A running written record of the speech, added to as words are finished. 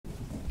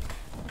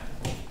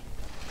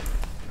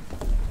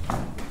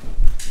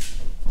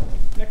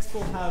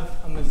Next we'll have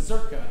a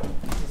mazurka.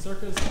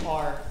 Mazurkas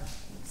are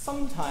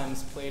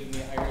sometimes played in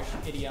the Irish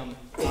idiom.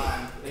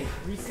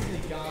 They've recently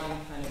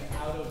gone kind of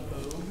out of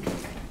vogue,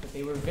 but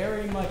they were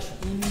very much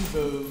in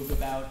vogue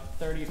about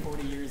 30,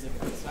 40 years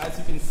ago. So as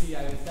you can see,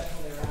 I was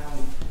definitely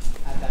around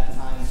at that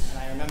time, and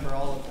I remember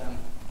all of them.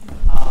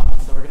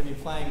 So we're going to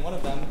be playing one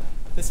of them.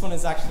 This one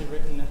is actually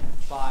written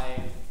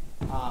by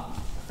a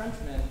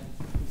Frenchman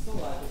who's still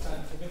alive, who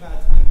spent a good amount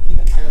of time in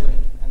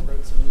Ireland and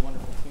wrote some really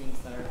wonderful tunes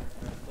that are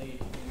played in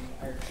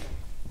the Irish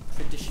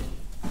tradition.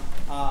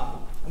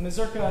 A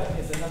mazurka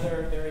is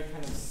another very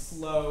kind of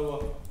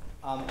slow,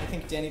 I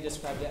think Danny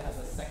described it as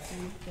a sexy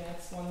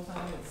dance one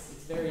time.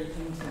 It's very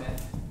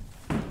intimate.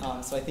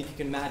 So I think you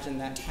can imagine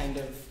that kind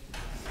of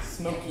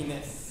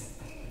smokiness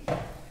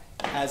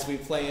as we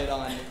play it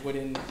on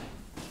wooden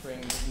string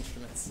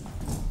instruments.